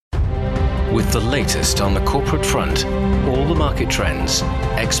with the latest on the corporate front, all the market trends,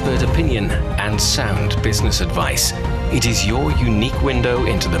 expert opinion, and sound business advice. It is your unique window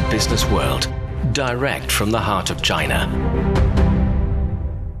into the business world, direct from the heart of China.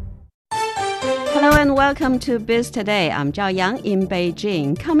 Hello and welcome to Biz Today. I'm Zhao Yang in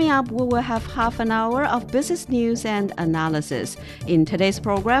Beijing. Coming up, we will have half an hour of business news and analysis. In today's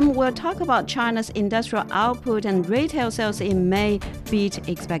program, we'll talk about China's industrial output and retail sales in May beat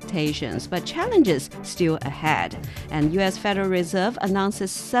expectations, but challenges still ahead. And U.S. Federal Reserve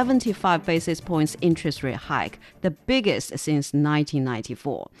announces 75 basis points interest rate hike, the biggest since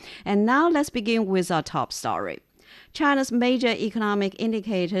 1994. And now let's begin with our top story. China's major economic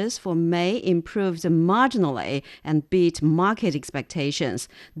indicators for May improved marginally and beat market expectations.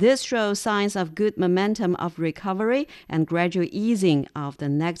 This shows signs of good momentum of recovery and gradual easing of the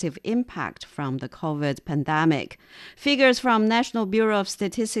negative impact from the COVID pandemic. Figures from National Bureau of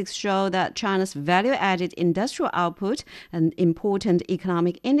Statistics show that China's value-added industrial output, an important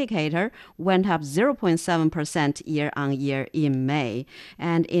economic indicator, went up 0.7% year-on-year in May.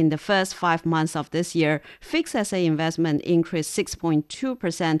 And in the first 5 months of this year, fixed asset investment increased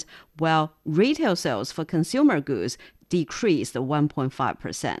 6.2%, while retail sales for consumer goods decreased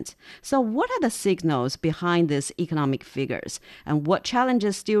 1.5%. So what are the signals behind these economic figures, and what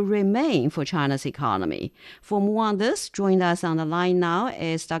challenges still remain for China's economy? For more on this, joining us on the line now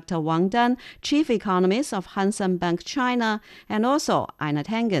is Dr. Wang Dan, Chief Economist of Hang Seng Bank China, and also Ina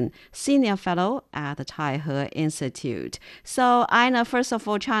Tangen, Senior Fellow at the Taihe Institute. So Ina, first of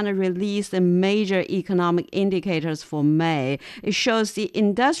all, China released the major economic indicators for May. It shows the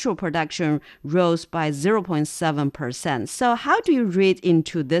industrial production rose by 0.7%. So how do you read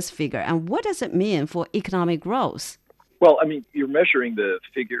into this figure, and what does it mean for economic growth? Well, I mean, you're measuring the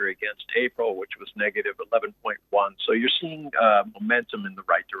figure against April, which was negative 11.1. So you're seeing momentum in the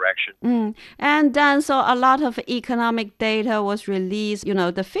right direction. And then, so a lot of economic data was released. You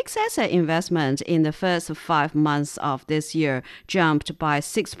know, the fixed asset investment in the first 5 months of this year jumped by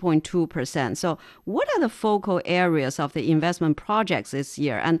 6.2%. So what are the focal areas of the investment projects this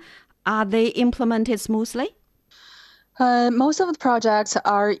year, and are they implemented smoothly? Most of the projects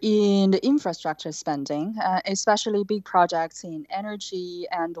are in the infrastructure spending, especially big projects in energy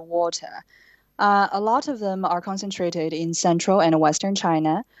and water. A lot of them are concentrated in central and western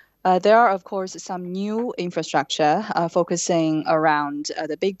China. There are, of course, some new infrastructure focusing around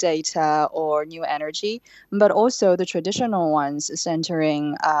the big data or new energy, but also the traditional ones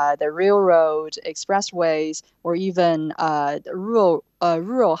centering the railroad, expressways, or even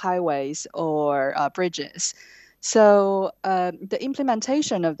rural highways or bridges. So the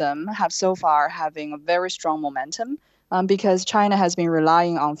implementation of them have so far having a very strong momentum because China has been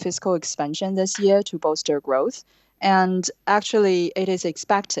relying on fiscal expansion this year to bolster growth. And actually, it is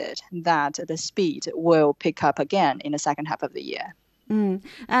expected that the speed will pick up again in the second half of the year.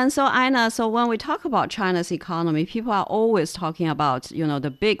 And so, Ina, so when we talk about China's economy, people are always talking about, you know, the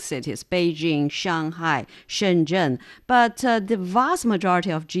big cities, Beijing, Shanghai, Shenzhen. But the vast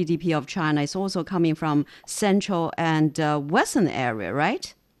majority of GDP of China is also coming from central and western area,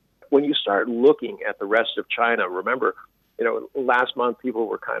 right? When you start looking at the rest of China, remember, you know, last month people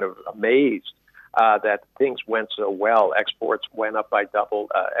were kind of amazed that things went so well. Exports went up by double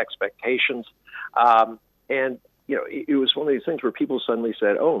expectations. And you know, it was one of these things where people suddenly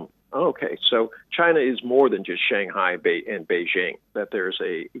said, oh, okay, so China is more than just Shanghai and Beijing, that there's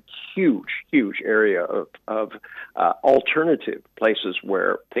a huge area of alternative places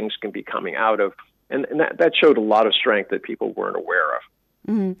where things can be coming out of. And that showed a lot of strength that people weren't aware of.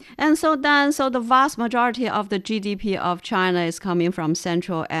 And so the vast majority of the GDP of China is coming from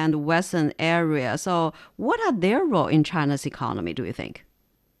central and western area. So what are their role in China's economy, do you think?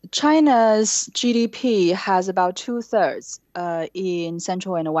 China's GDP has about 2/3 in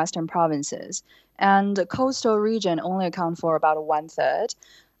central and western provinces, and the coastal region only account for about 1/3.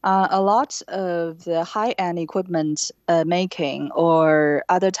 A lot of the high-end equipment making or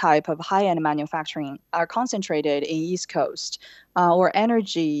other type of high-end manufacturing are concentrated in East Coast, or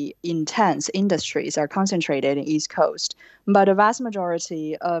energy-intense industries are concentrated in East Coast. But the vast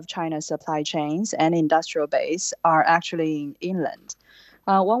majority of China's supply chains and industrial base are actually in inland.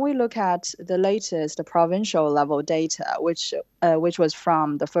 When we look at the latest provincial level data, which was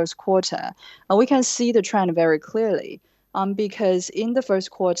from the first quarter, we can see the trend very clearly. Because in the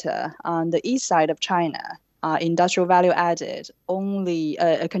first quarter, on the east side of China, industrial value added only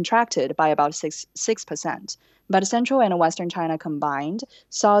contracted by about 6%. But Central and Western China combined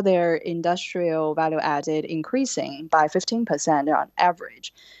saw their industrial value added increasing by 15% on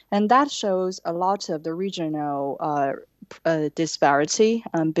average. And that shows a lot of the regional disparity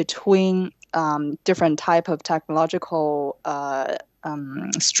between different type of technological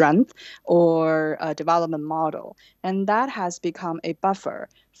strength or development model. And that has become a buffer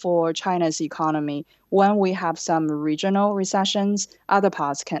for China's economy. When we have some regional recessions, other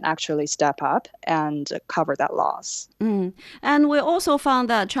parts can actually step up and cover that loss. And we also found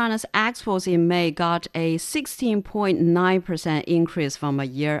that China's exports in May got a 16.9% increase from a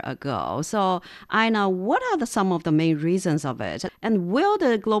year ago. So, Aina, what are some of the main reasons of it? And will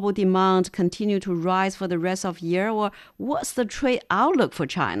the global demand continue to rise for the rest of the year? Or what's the trade outlook for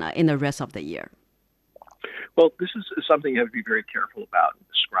China in the rest of the year? Well, this is something you have to be very careful about in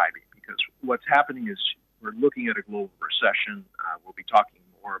describing, because what's happening is we're looking at a global recession. We'll be talking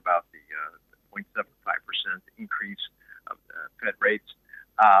more about the 0.75% increase of Fed rates.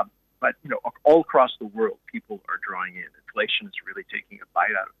 But, all across the world, people are drawing in. Inflation is really taking a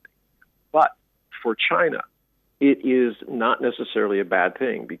bite out of things. But for China, it is not necessarily a bad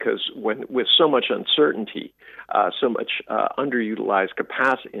thing, because with so much uncertainty, so much underutilized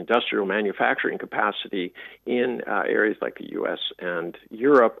capacity, industrial manufacturing capacity in areas like the U.S. and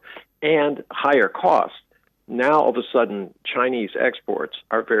Europe, and higher costs, now all of a sudden Chinese exports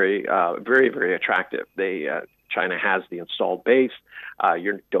are very, very attractive. China has the installed base.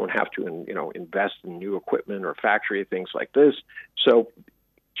 You don't have to, invest in new equipment or factory, things like this. So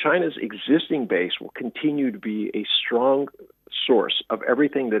China's existing base will continue to be a strong source of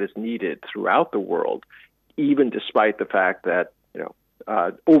everything that is needed throughout the world, even despite the fact that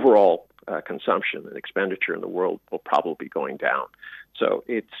overall consumption and expenditure in the world will probably be going down. So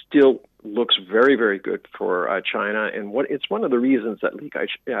it still looks very, very good for China, and it's one of the reasons that Li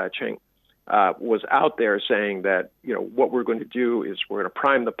Keqiang was out there saying that what we're going to do is we're going to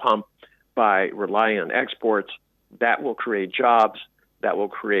prime the pump by relying on exports. That will create jobs. That will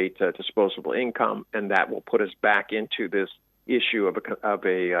create disposable income, and that will put us back into this issue of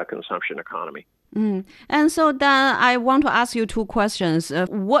a consumption economy. And so then I want to ask you two questions.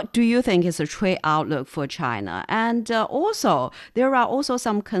 What do you think is the trade outlook for China? And also, there are also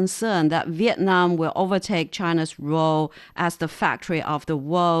some concern that Vietnam will overtake China's role as the factory of the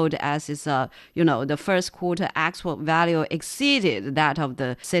world, as is, the first quarter export value exceeded that of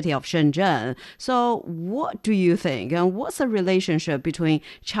the city of Shenzhen. So what do you think? And what's the relationship between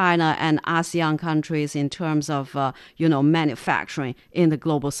China and ASEAN countries in terms of, manufacturing in the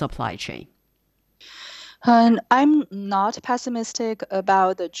global supply chain? And I'm not pessimistic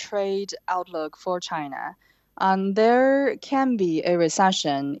about the trade outlook for China. There can be a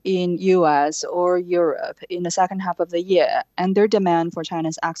recession in US or Europe in the second half of the year, and their demand for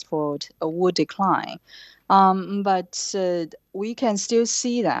China's export would decline. But we can still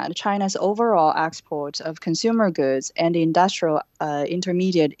see that China's overall export of consumer goods and industrial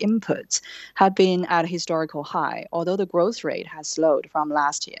intermediate inputs have been at a historical high, although the growth rate has slowed from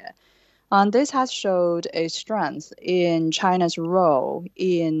last year. This has showed a strength in China's role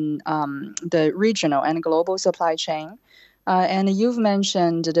in the regional and global supply chain. And you've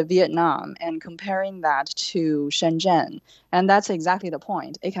mentioned the Vietnam and comparing that to Shenzhen. And that's exactly the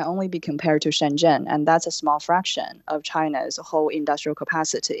point. It can only be compared to Shenzhen, and that's a small fraction of China's whole industrial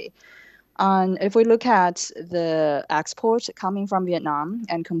capacity. If we look at the export coming from Vietnam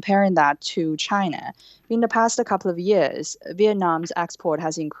and comparing that to China, in the past couple of years, Vietnam's export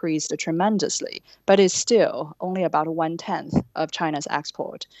has increased tremendously, but it's still only about 1/10 of China's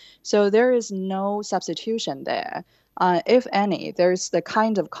export. So there is no substitution there. If any, there's the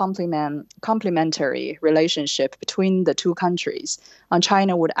kind of complementary relationship between the two countries.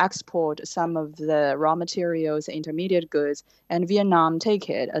 China would export some of the raw materials, intermediate goods, and Vietnam take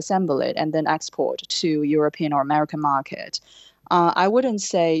it, assemble it, and then export to European or American market. I wouldn't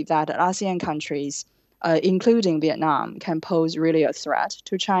say that ASEAN countries, including Vietnam, can pose really a threat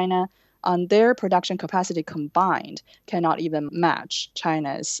to China. Their production capacity combined cannot even match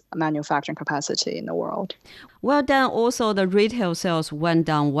China's manufacturing capacity in the world. Well, then also the retail sales went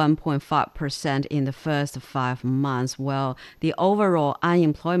down 1.5% in the first 5 months, while the overall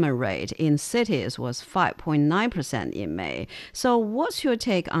unemployment rate in cities was 5.9% in May. So what's your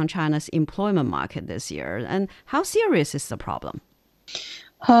take on China's employment market this year, and how serious is the problem?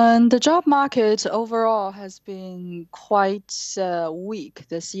 The job market overall has been quite weak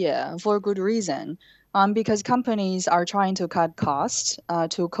this year for good reason, because companies are trying to cut costs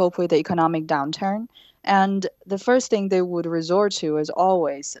to cope with the economic downturn. And the first thing they would resort to is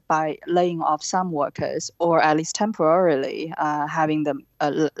always by laying off some workers, or at least temporarily letting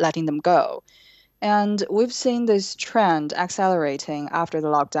them go. And we've seen this trend accelerating after the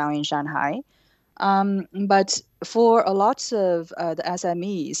lockdown in Shanghai. But for a lot of the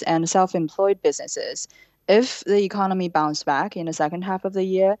SMEs and self-employed businesses, if the economy bounced back in the second half of the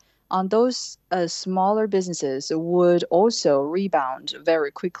year, those smaller businesses would also rebound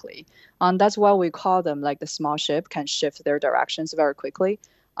very quickly. That's why we call them like the small ship can shift their directions very quickly.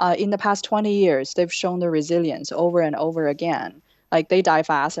 In the past 20 years, they've shown their resilience over and over again. Like they die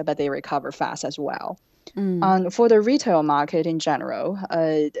fast, but they recover fast as well. For the retail market in general,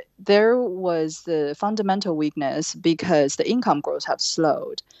 there was the fundamental weakness because the income growth have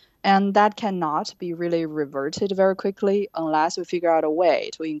slowed. And that cannot be really reverted very quickly unless we figure out a way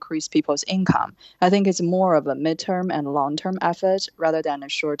to increase people's income. I think it's more of a midterm and long-term effort rather than a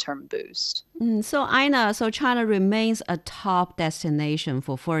short-term boost. So, Aina, so China remains a top destination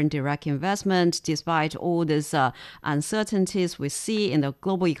for foreign direct investment despite all these uncertainties we see in the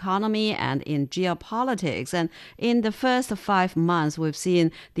global economy and in geopolitics. And in the first 5 months, we've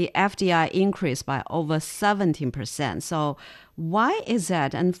seen the FDI increase by over 17%. So, why is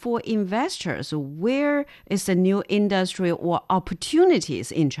that? And for investors, where is the new industry or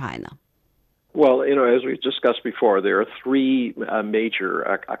opportunities in China? Well, as we discussed before, there are three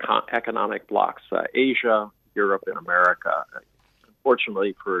major economic blocks, Asia, Europe, and America.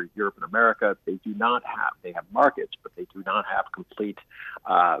 Unfortunately for Europe and America, they have markets, but they do not have complete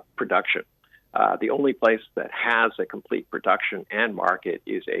production. The only place that has a complete production and market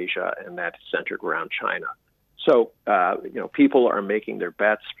is Asia, and that's centered around China. So, people are making their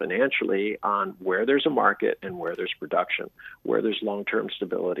bets financially on where there's a market and where there's production, where there's long-term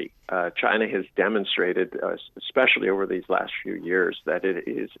stability. China has demonstrated, especially over these last few years, that it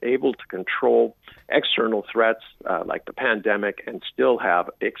is able to control external threats like the pandemic and still have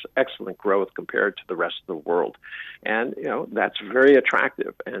excellent growth compared to the rest of the world. And, that's very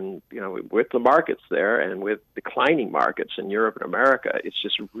attractive. And, with the markets there and with declining markets in Europe and America, it's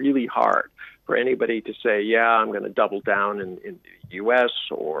just really hard for anybody to say, yeah, I'm going to double down in the U.S.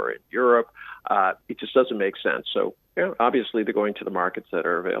 or in Europe. It just doesn't make sense. So, obviously, they're going to the markets that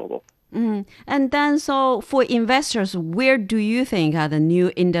are available. And then, so for investors, where do you think are the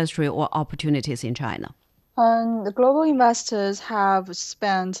new industry or opportunities in China? The global investors have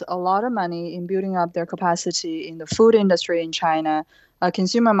spent a lot of money in building up their capacity in the food industry in China,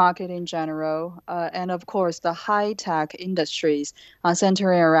 consumer market in general, and of course the high-tech industries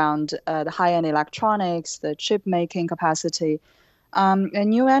centering around the high-end electronics, the chip making capacity. And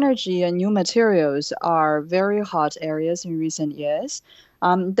new energy and new materials are very hot areas in recent years.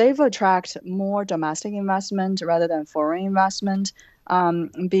 They've attracted more domestic investment rather than foreign investment.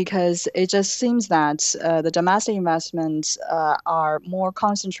 Because it just seems that the domestic investments are more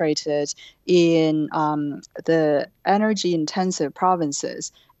concentrated in the energy-intensive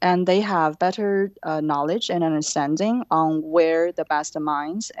provinces, and they have better knowledge and understanding on where the best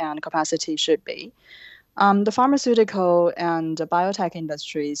mines and capacity should be. The pharmaceutical and biotech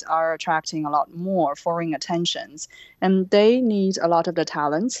industries are attracting a lot more foreign attentions, and they need a lot of the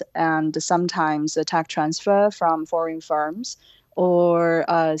talents and sometimes the tech transfer from foreign firms or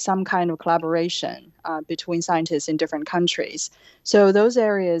some kind of collaboration between scientists in different countries. So those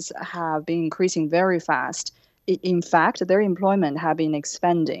areas have been increasing very fast. In fact, their employment have been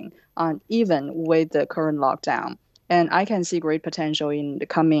expanding even with the current lockdown. And I can see great potential in the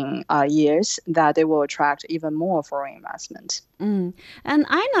coming years that they will attract even more foreign investment. And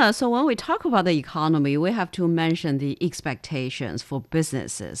Aina, so when we talk about the economy, we have to mention the expectations for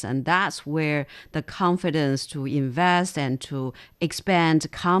businesses. And that's where the confidence to invest and to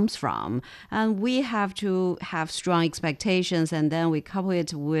expand comes from. And we have to have strong expectations, and then we couple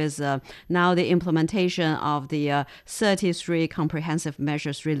it with now the implementation of the 33 comprehensive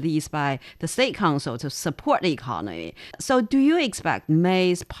measures released by the State Council to support the economy. So do you expect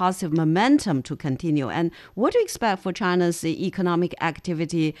May's positive momentum to continue? And what do you expect for China's economic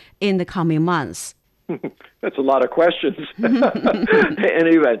activity in the coming months? That's a lot of questions.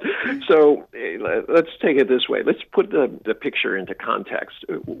 Anyway, so let's take it this way. Let's put the picture into context.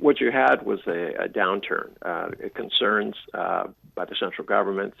 What you had was a downturn. Concerns by the central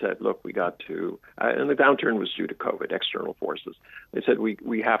government said, look, we got to, and the downturn was due to COVID, external forces. They said,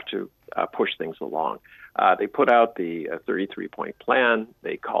 we have to push things along. They put out the 33-point plan.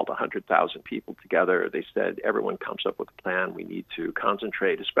 They called 100,000 people together. They said, everyone comes up with a plan. We need to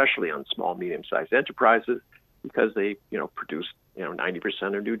concentrate, especially on small, medium-sized enterprises, because they, produce,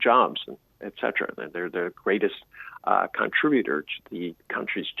 90% of new jobs, and et cetera. And they're the greatest contributor to the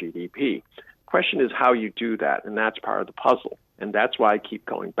country's GDP. Question is how you do that, and that's part of the puzzle. And that's why I keep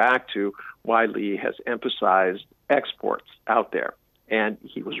going back to why Li has emphasized exports out there. And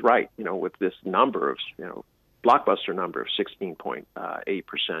he was right, with this number of, blockbuster number of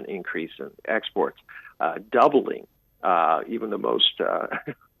 16.8% increase in exports, doubling even the most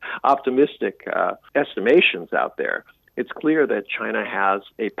optimistic estimations out there, it's clear that China has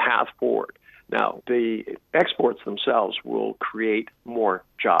a path forward. Now, the exports themselves will create more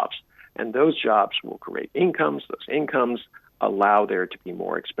jobs, and those jobs will create incomes. Those incomes allow there to be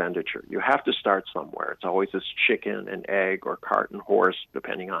more expenditure. You have to start somewhere. It's always this chicken and egg or cart and horse,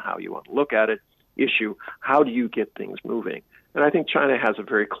 depending on how you want to look at it, issue. How do you get things moving? And I think China has a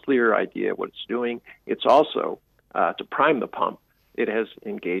very clear idea of what it's doing. It's also, to prime the pump, it has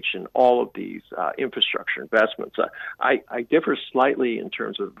engaged in all of these infrastructure investments. I differ slightly in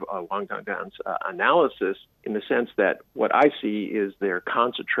terms of Wang Dangdan's analysis in the sense that what I see is they're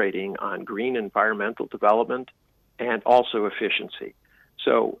concentrating on green environmental development and also efficiency.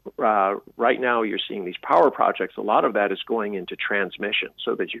 So right now you're seeing these power projects. A lot of that is going into transmission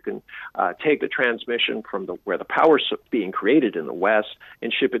so that you can take the transmission from where the power is being created in the West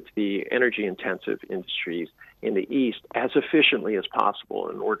and ship it to the energy-intensive industries in the East as efficiently as possible.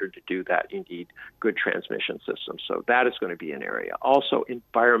 In order to do that, you need good transmission systems. So that is going to be an area. Also,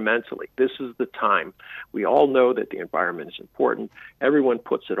 environmentally, this is the time. We all know that the environment is important. Everyone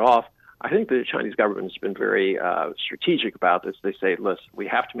puts it off. I think the Chinese government has been very strategic about this. They say, listen, we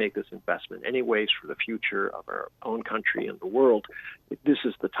have to make this investment anyways for the future of our own country and the world. This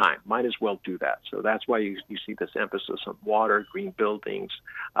is the time. Might as well do that. So that's why you see this emphasis on water, green buildings,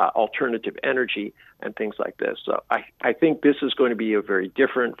 alternative energy, and things like this. So I think this is going to be a very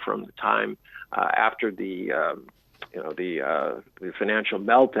different from the time after the financial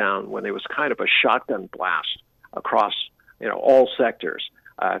meltdown, when there was kind of a shotgun blast across all sectors.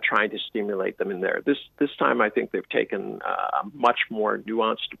 Trying to stimulate them in there. This time, I think they've taken a much more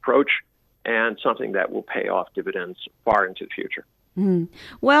nuanced approach and something that will pay off dividends far into the future.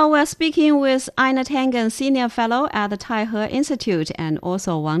 Well, we're speaking with Ina Tangen, Senior Fellow at the Taihe Institute, and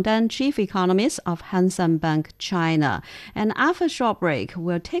also Wang Dan, Chief Economist of Hang Seng Bank China. And after a short break,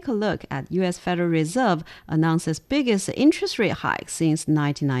 we'll take a look at U.S. Federal Reserve announces biggest interest rate hike since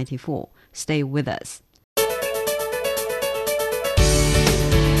 1994. Stay with us.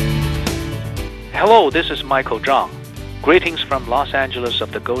 Hello, this is Michael Zhang. Greetings from Los Angeles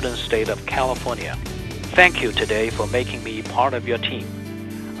of the Golden State of California. Thank you today for making me part of your team.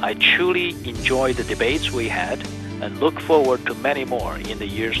 I truly enjoyed the debates we had and look forward to many more in the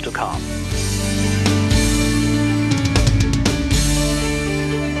years to come.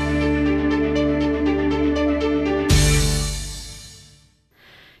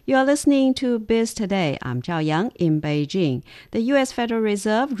 You're listening to Biz Today. I'm Zhao Yang in Beijing. The U.S. Federal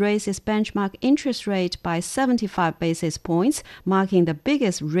Reserve raised its benchmark interest rate by 75 basis points, marking the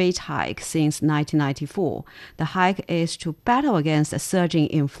biggest rate hike since 1994. The hike is to battle against a surging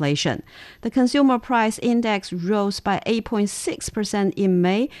inflation. The Consumer Price Index rose by 8.6% in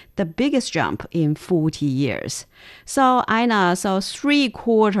May, the biggest jump in 40 years. So, Ina,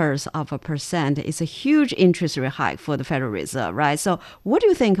 0.75% is a huge interest rate hike for the Federal Reserve, right? So, what do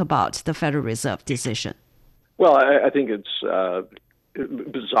you think about the Federal Reserve decision? Well, I think it's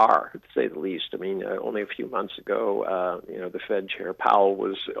bizarre, to say the least. I mean, only a few months ago, the Fed Chair Powell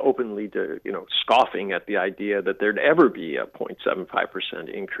was openly, scoffing at the idea that there'd ever be a 0.75%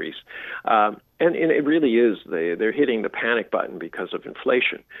 increase. And it really is. They're hitting the panic button because of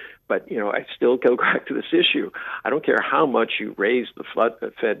inflation. But, I still go back to this issue. I don't care how much you raise the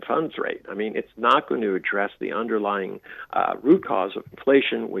Fed funds rate. I mean, it's not going to address the underlying root cause of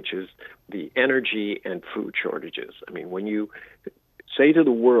inflation, which is the energy and food shortages. I mean, when you say to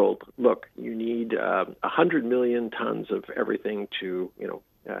the world, look, you need 100 million tons of everything to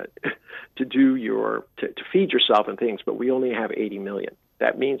feed yourself and things, but we only have 80 million.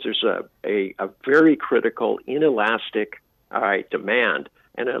 That means there's a very critical, inelastic demand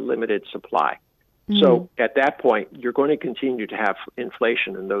and a limited supply. Mm-hmm. So at that point, you're going to continue to have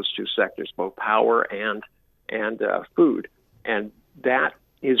inflation in those two sectors, both power and food, and that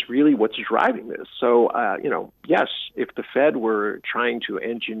is really what's driving this. So, yes, if the Fed were trying to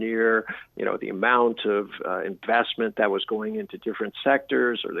engineer, the amount of investment that was going into different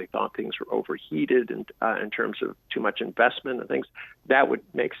sectors, or they thought things were overheated in terms of too much investment and things, that would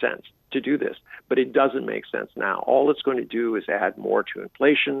make sense to do this. But it doesn't make sense now. All it's going to do is add more to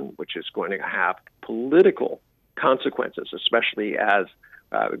inflation, which is going to have political consequences, especially as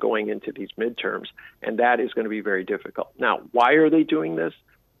going into these midterms, and that is going to be very difficult. Now, why are they doing this?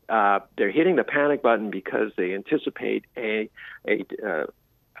 They're hitting the panic button because they anticipate a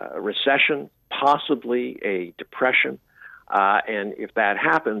recession, possibly a depression, and if that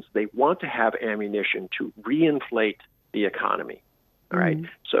happens, they want to have ammunition to reinflate the economy. All right,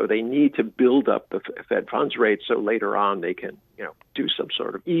 so they need to build up the Fed funds rate so later on they can, do some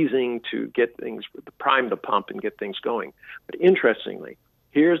sort of easing to get things, prime the pump and get things going. But interestingly,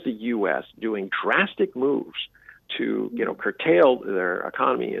 Here's the U.S. doing drastic moves to, curtail their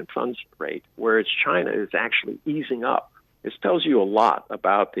economy and funds rate, whereas China is actually easing up. This tells you a lot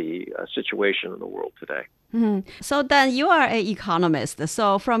about the situation in the world today. So then you are an economist.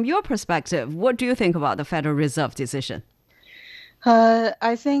 So from your perspective, what do you think about the Federal Reserve decision?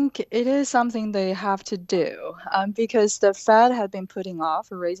 I think it is something they have to do because the Fed had been putting off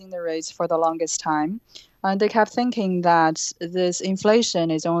raising the rates for the longest time. They kept thinking that this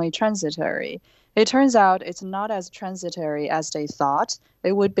inflation is only transitory. It turns out it's not as transitory as they thought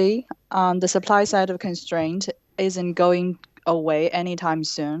it would be. The supply side of constraint isn't going away anytime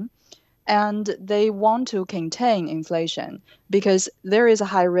soon. And they want to contain inflation because there is a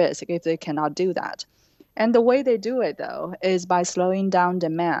high risk if they cannot do that. And the way they do it, though, is by slowing down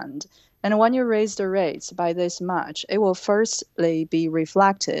demand. And when you raise the rates by this much, it will firstly be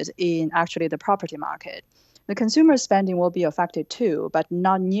reflected in actually the property market. The consumer spending will be affected too, but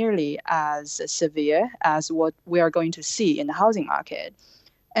not nearly as severe as what we are going to see in the housing market.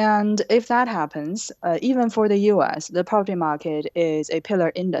 And if that happens, even for the US, the property market is a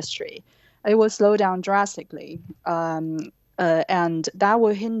pillar industry. It will slow down drastically, and that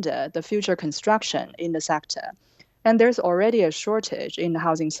will hinder the future construction in the sector. And there's already a shortage in the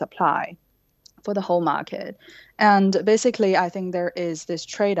housing supply for the whole market. And basically, I think there is this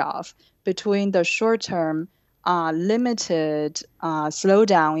trade-off between the short-term limited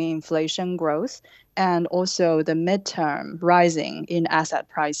slowdown in inflation growth and also the midterm rising in asset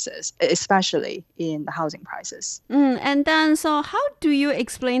prices, especially in the housing prices. And then, so how do you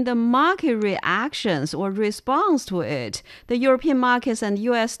explain the market reactions or response to it? The European markets and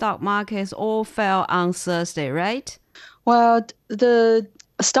US stock markets all fell on Thursday, right? Well, the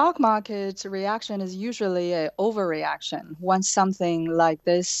stock market reaction is usually an overreaction once something like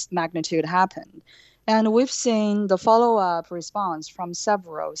this magnitude happened. And we've seen the follow-up response from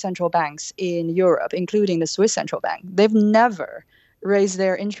several central banks in Europe, including the Swiss central bank. They've never raised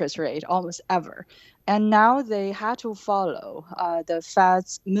their interest rate, almost ever. And now they had to follow the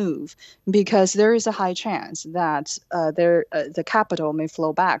Fed's move because there is a high chance that the capital may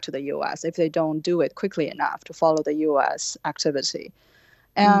flow back to the U.S. if they don't do it quickly enough to follow the U.S. activity.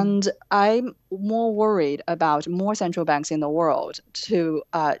 And I'm more worried about more central banks in the world to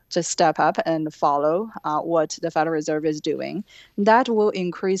just step up and follow what the Federal Reserve is doing. That will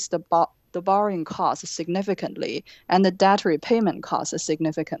increase the borrowing costs significantly and the debt repayment costs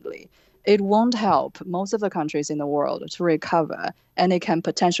significantly. It won't help most of the countries in the world to recover, and it can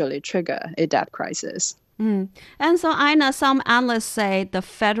potentially trigger a debt crisis. And so, Ina, some analysts say the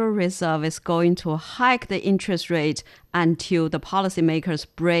Federal Reserve is going to hike the interest rate until the policymakers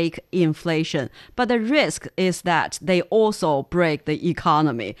break inflation. But the risk is that they also break the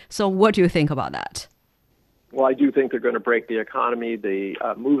economy. So what do you think about that? Well, I do think they're going to break the economy. The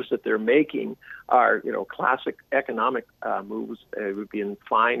moves that they're making are, classic economic moves. It would be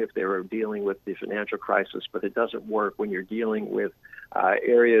fine if they were dealing with the financial crisis, but it doesn't work when you're dealing with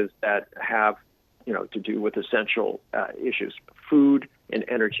areas that have to do with essential issues, food and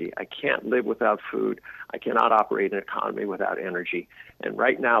energy. I can't live without food. I cannot operate an economy without energy. And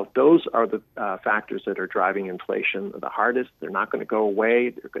right now, those are the factors that are driving inflation the hardest. They're not going to go away.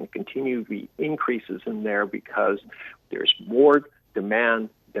 They're going to continue to be increases in there because there's more demand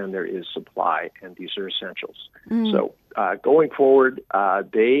than there is supply, and these are essentials. So going forward,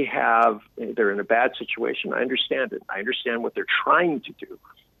 they're in a bad situation. I understand it. I understand what they're trying to do,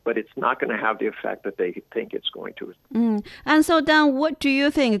 but it's not going to have the effect that they think it's going to. And so then what do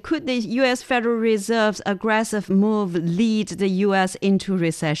you think? Could the U.S. Federal Reserve's aggressive move lead the U.S. into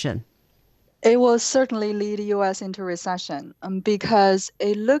recession? It will certainly lead the U.S. into recession because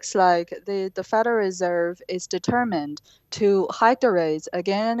it looks like the Federal Reserve is determined to hike the rates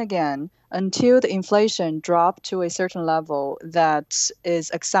again and again until the inflation drops to a certain level that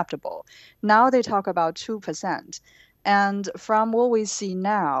is acceptable. Now they talk about 2%. And from what we see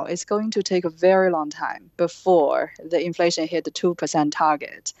now, it's going to take a very long time before the inflation hit the 2%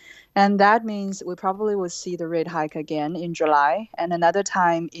 target. And that means we probably will see the rate hike again in July and another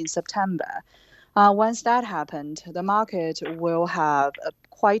time in September. Once that happened, the market will have a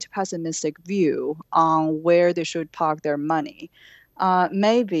quite pessimistic view on where they should park their money.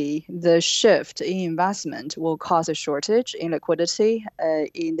 Maybe the shift in investment will cause a shortage in liquidity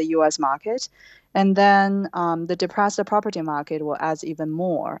in the U.S. market. And then the depressed property market will add even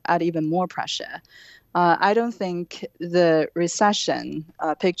more pressure. I don't think the recession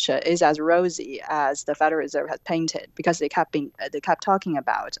picture is as rosy as the Federal Reserve has painted because they kept talking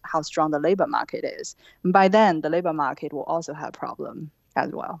about how strong the labor market is. And by then, the labor market will also have a problem.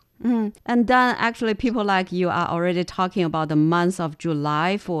 as well. And then actually people like you are already talking about the month of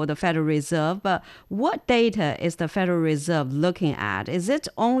July for the Federal Reserve. But what data is the Federal Reserve looking at? Is it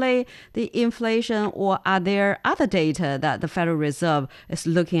only the inflation, or are there other data that the Federal Reserve is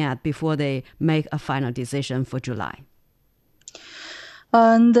looking at before they make a final decision for July?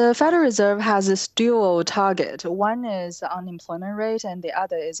 The Federal Reserve has this dual target. One is the unemployment rate and the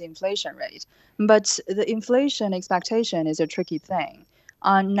other is inflation rate. But the inflation expectation is a tricky thing.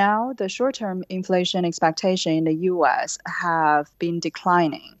 Now, the short-term inflation expectation in the U.S. have been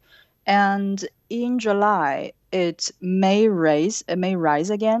declining. And in July, it may rise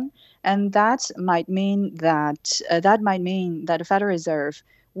again. And that might mean that the Federal Reserve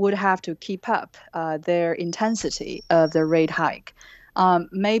would have to keep up their intensity of the rate hike.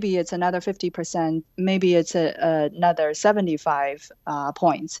 Maybe it's another 50%, maybe it's another 75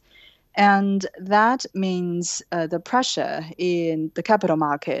 points. And that means the pressure in the capital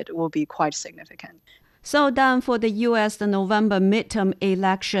market will be quite significant. So then for the U.S., the November midterm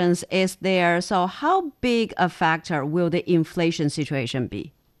elections is there. So how big a factor will the inflation situation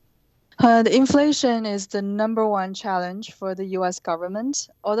be? The inflation is the number one challenge for the U.S. government.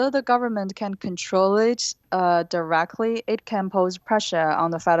 Although the government can control it directly, it can pose pressure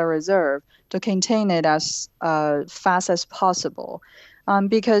on the Federal Reserve to contain it as fast as possible.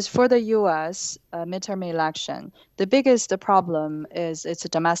 Because for the U.S. Midterm election, the biggest problem is its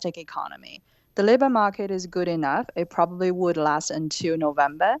domestic economy. The labor market is good enough. It probably would last until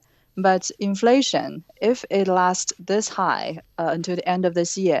November. But inflation, if it lasts this high until the end of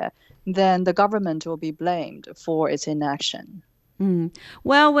this year, then the government will be blamed for its inaction.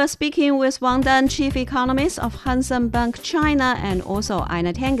 Well, we're speaking with Wang Dan, Chief Economist of Hang Seng Bank China, and also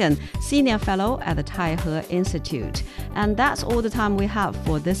Ina Tangen, Senior Fellow at the Taihe Institute. And that's all the time we have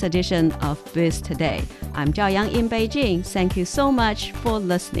for this edition of Biz Today. I'm Zhao Yang in Beijing. Thank you so much for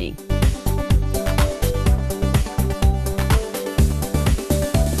listening.